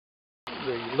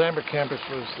the Lambert campus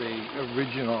was the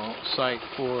original site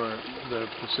for the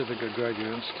Pacifica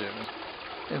Graduate Institute.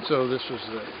 And so this was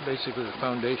basically the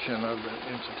foundation of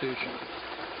the institution.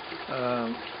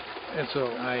 And so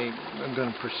I am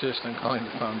going to persist in calling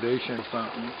the foundation a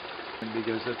fountain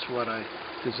because that's what I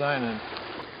designed. And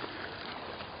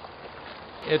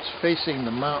it's facing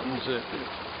the mountains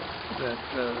that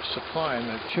supply. And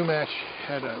the Chumash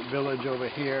had a village over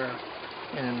here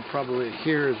and probably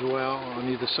here as well on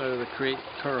either side of the creek.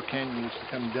 Toro Canyon used to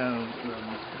come down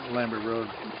the Lambert Road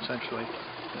essentially.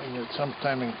 And at some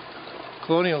time in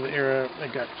colonial era,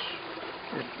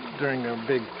 during a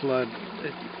big flood,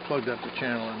 it plugged up the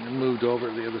channel and moved over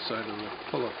to the other side of the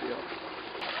polo field.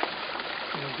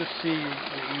 You'll just see,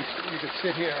 you could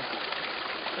sit here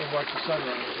and watch the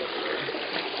sunrise.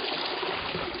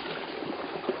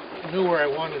 I knew where I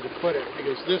wanted to put it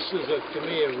because this is, to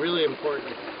me, a really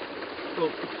important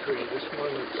oak tree. This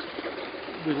one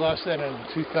we lost that in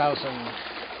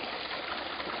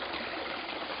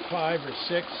 2005 or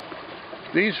 6.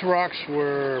 These rocks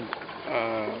were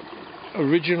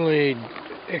originally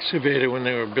excavated when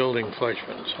they were building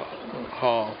Fleischmann's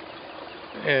Hall,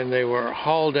 and they were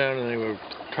hauled down and they were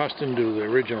tossed into the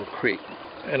original creek.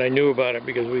 And I knew about it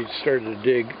because we started to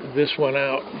dig this one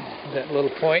out, that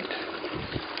little point,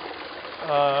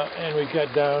 and we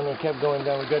got down and kept going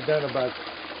down. We got down about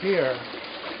here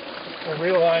and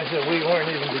realized that we weren't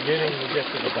even beginning to get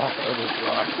to the bottom of this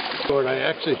rock. So I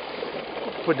actually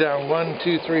put down 1,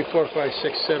 2, 3, 4, 5,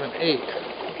 6, 7, 8.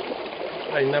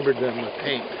 I numbered them with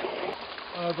paint.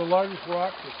 The largest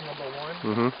rock was number 1.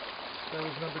 Mm-hmm. That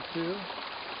was number 2.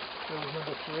 That was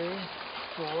number 3,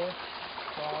 4,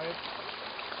 5,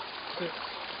 6,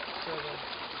 7,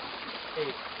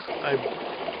 8. I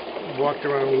walked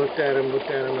around and looked at them,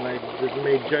 and I just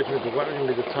made judgments of what was going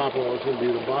to be the top and what was going to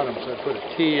be the bottom. So I put a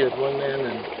T at one end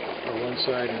or one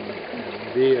side and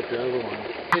B at the other one.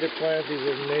 Native plants, these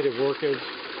are native orchids,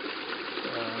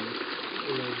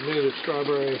 native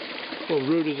strawberry, full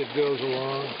root as it goes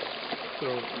along. So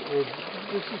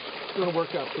this is going to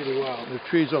work out pretty well. The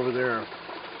trees over there are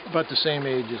about the same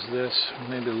age as this,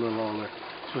 maybe a little older.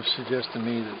 So it suggests to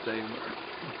me that they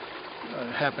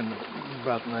were happened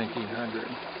about 1900,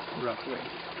 roughly.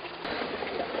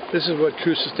 This is what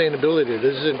true sustainability is.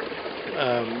 This isn't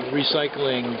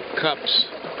recycling cups.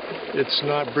 It's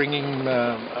not bringing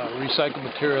recycled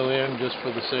material in just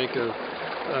for the sake of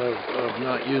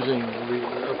not using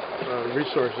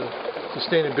resources.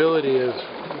 Sustainability is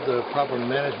the proper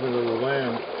management of the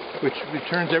land, which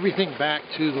returns everything back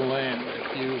to the land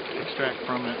if you extract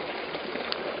from it.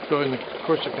 So in the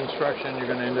course of construction, you're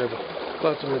going to end up with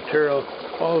lots of material,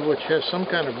 all of which has some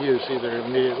kind of use, either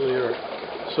immediately or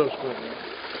subsequently.